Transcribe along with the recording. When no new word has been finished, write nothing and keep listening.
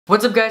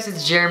What's up guys,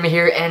 it's Jeremy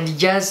here, and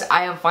yes,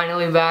 I am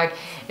finally back.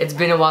 It's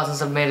been a while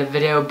since I've made a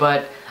video,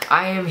 but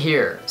I am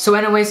here. So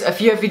anyways, a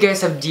few of you guys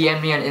have DM'd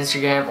me on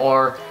Instagram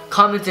or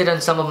commented on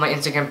some of my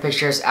Instagram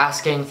pictures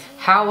asking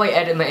how I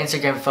edit my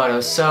Instagram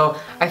photos. So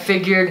I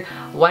figured,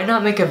 why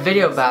not make a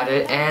video about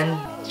it? And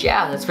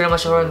yeah, that's pretty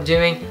much what I'm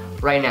doing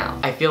right now.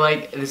 I feel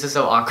like this is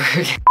so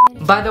awkward.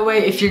 By the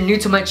way, if you're new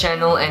to my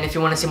channel and if you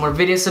want to see more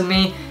videos of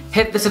me,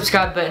 hit the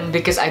subscribe button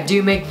because I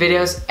do make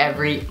videos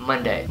every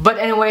Monday. But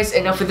anyways,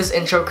 enough with this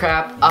intro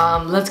crap.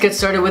 Let's get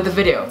started with the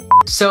video.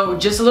 So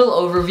just a little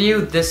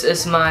overview, this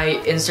is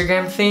my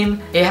Instagram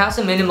theme. It has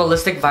a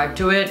minimalistic vibe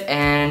to it,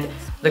 and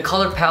the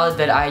color palette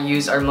that I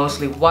use are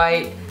mostly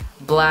white,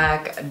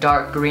 black,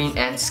 dark green,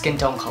 and skin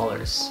tone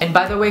colors. And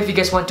by the way, if you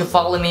guys want to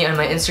follow me on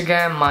my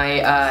Instagram, my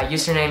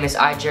username is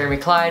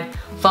 @JeremyClyde.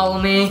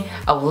 Follow me,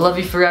 I will love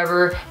you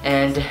forever,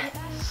 and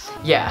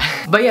yeah.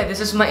 But yeah, this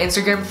is my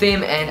Instagram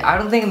theme, and I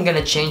don't think I'm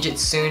gonna change it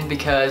soon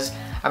because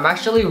I'm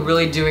actually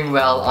really doing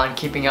well on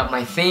keeping up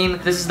my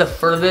theme. This is the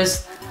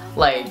furthest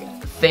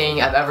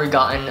thing I've ever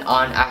gotten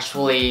on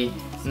actually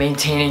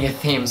maintaining a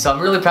theme, so I'm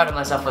really proud of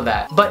myself for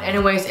that. But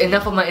anyways,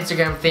 enough of my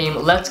Instagram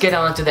theme, let's get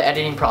on to the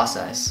editing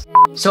process.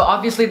 So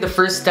obviously the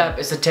first step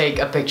is to take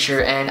a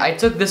picture, and I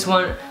took this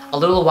one a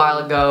little while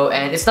ago,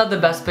 and it's not the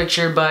best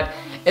picture, but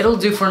it'll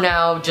do for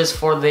now, just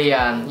for the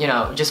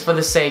just for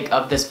the sake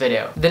of this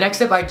video. The next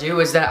step I do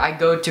is that I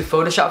go to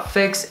Photoshop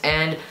Fix,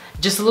 and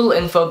just a little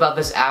info about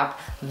this app.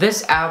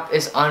 This app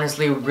is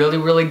honestly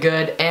really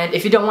good, and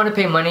if you don't want to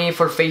pay money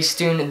for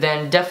Facetune,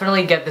 then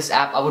definitely get this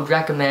app. I would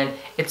recommend.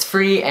 It's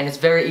free and it's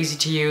very easy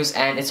to use,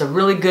 and it's a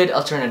really good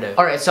alternative.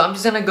 Alright, so I'm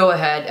just gonna go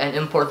ahead and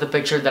import the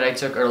picture that I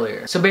took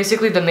earlier. So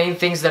basically the main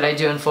things that I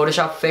do in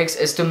Photoshop Fix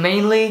is to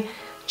mainly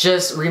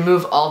just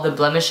remove all the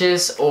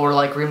blemishes or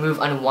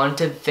remove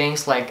unwanted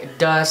things like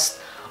dust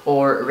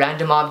or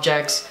random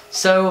objects.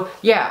 So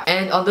yeah,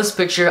 and on this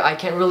picture I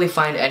can't really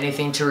find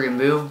anything to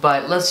remove,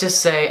 but let's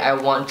just say I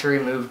want to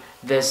remove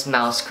this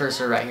mouse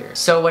cursor right here.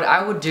 So what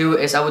I would do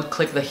is I would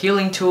click the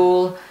healing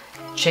tool,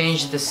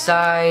 change the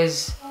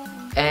size,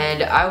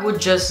 and I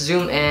would just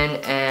zoom in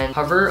and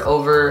hover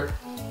over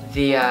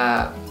the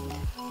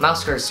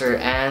mouse cursor,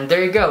 and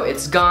there you go,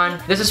 it's gone.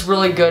 This is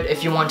really good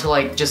if you want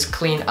to just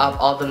clean up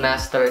all the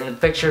mess that are in the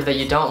picture that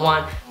you don't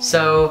want.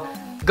 So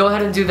go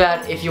ahead and do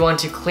that if you want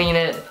to clean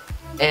it.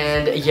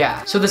 And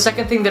yeah, so the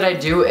second thing that I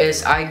do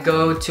is I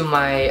go to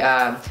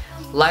my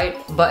light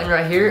button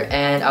right here,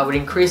 and I would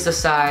increase the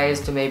size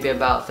to maybe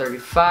about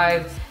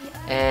 35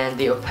 and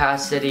the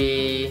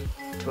opacity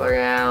to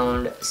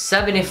around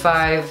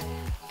 75,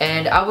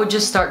 and I would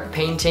just start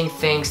painting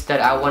things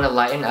that I want to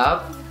lighten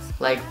up,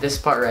 like this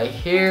part right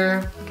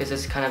here because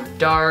it's kind of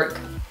dark.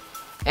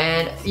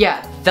 And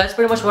yeah, that's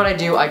pretty much what I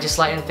do. I just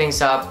lighten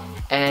things up,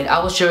 and I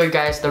will show you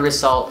guys the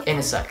result in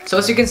a sec. So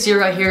as you can see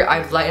right here,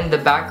 I've lightened the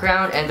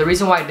background, and the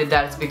reason why I did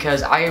that is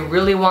because I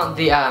really want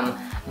the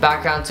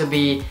background to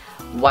be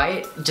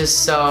white,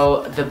 just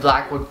so the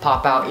black would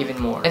pop out even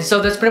more. And so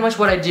that's pretty much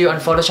what I do on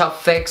Photoshop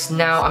Fix.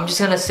 Now I'm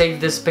just gonna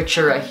save this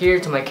picture right here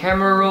to my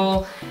camera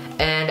roll,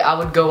 and I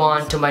would go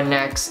on to my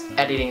next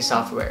editing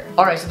software.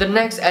 Alright, so the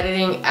next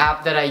editing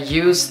app that I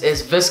use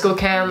is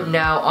VSCOCAM.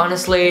 Now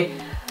honestly,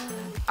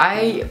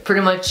 I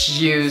pretty much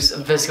use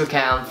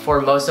VSCOCAM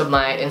for most of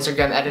my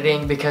Instagram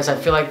editing because I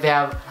feel like they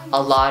have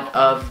a lot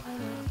of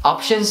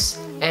options.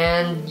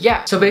 And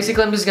yeah, so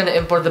basically I'm just gonna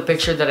import the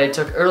picture that I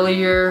took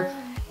earlier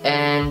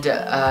and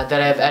that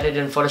I've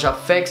edited in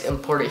Photoshop Fix,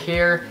 import it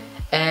here,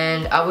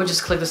 and I would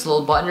just click this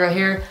little button right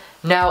here.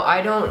 Now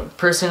I don't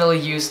personally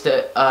use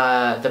the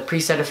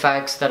preset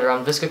effects that are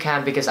on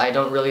VSCOCAM because I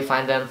don't really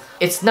find them.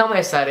 It's not my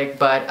aesthetic,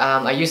 but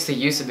I used to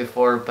use it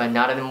before, but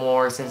not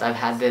anymore since I've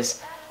had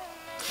this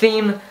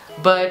theme.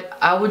 But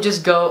I would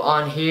just go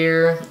on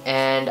here,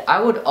 and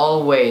I would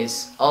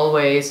always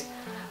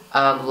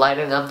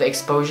lighten up the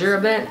exposure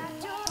a bit,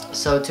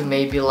 so to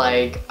maybe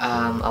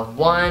a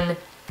 1,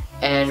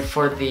 and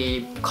for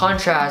the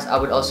contrast I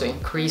would also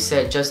increase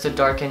it just to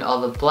darken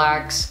all the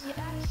blacks,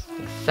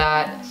 like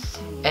that.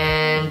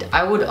 And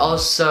I would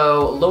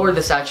also lower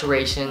the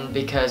saturation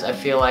because I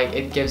feel like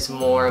it gives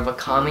more of a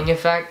calming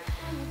effect.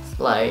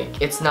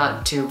 It's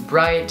not too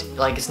bright,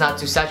 it's not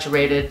too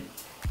saturated,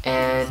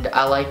 and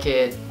I like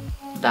it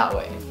that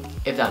way,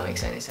 if that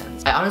makes any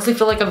sense. I honestly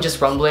feel like I'm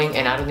just rumbling,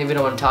 and I don't even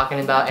know what I'm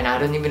talking about, and I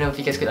don't even know if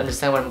you guys could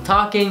understand what I'm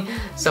talking,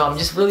 so I'm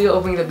just really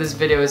hoping that this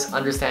video is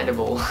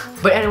understandable.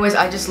 But anyways,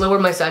 I just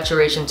lowered my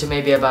saturation to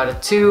maybe about a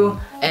 2,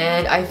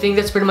 and I think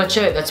that's pretty much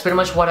it. That's pretty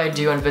much what I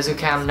do on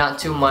VSCOCAM, not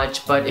too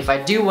much, but if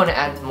I do want to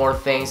add more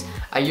things,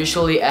 I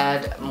usually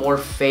add more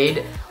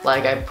fade.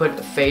 I put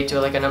fade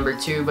to a number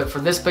 2, but for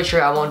this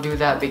picture I won't do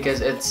that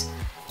because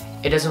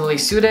it doesn't really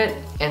suit it,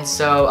 and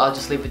so I'll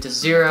just leave it to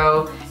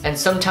 0. And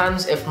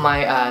sometimes if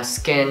my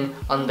skin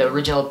on the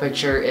original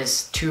picture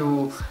is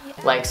too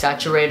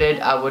saturated,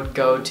 I would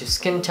go to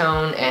skin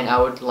tone, and I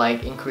would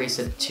increase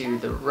it to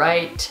the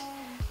right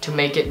to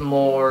make it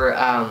more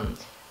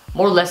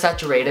less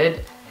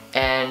saturated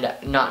and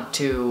not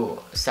too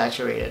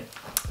saturated.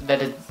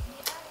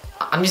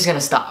 I'm just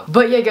gonna stop.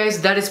 But yeah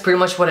guys, that is pretty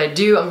much what I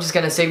do. I'm just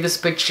gonna save this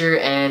picture,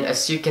 and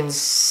as you can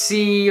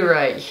see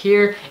right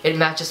here, it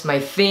matches my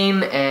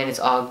theme and it's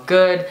all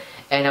good.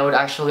 And I would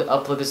actually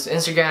upload this to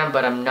Instagram,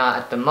 but I'm not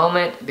at the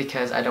moment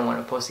because I don't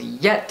want to post it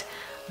yet.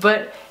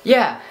 But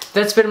yeah,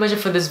 that's pretty much it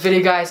for this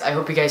video guys. I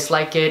hope you guys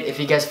like it. If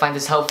you guys find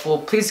this helpful,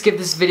 please give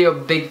this video a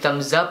big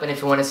thumbs up. And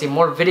if you want to see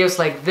more videos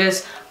like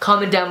this,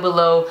 comment down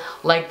below,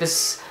 like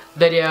this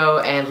video,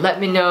 and let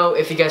me know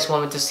if you guys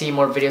want me to see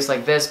more videos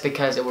like this,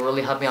 because it will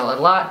really help me out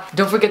a lot.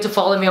 Don't forget to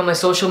follow me on my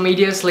social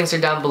medias. Links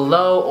are down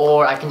below,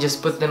 or I can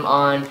just put them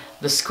on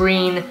the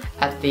screen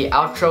at the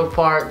outro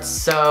part.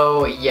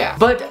 So yeah,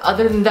 but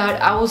other than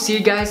that, I will see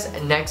you guys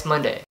next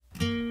Monday.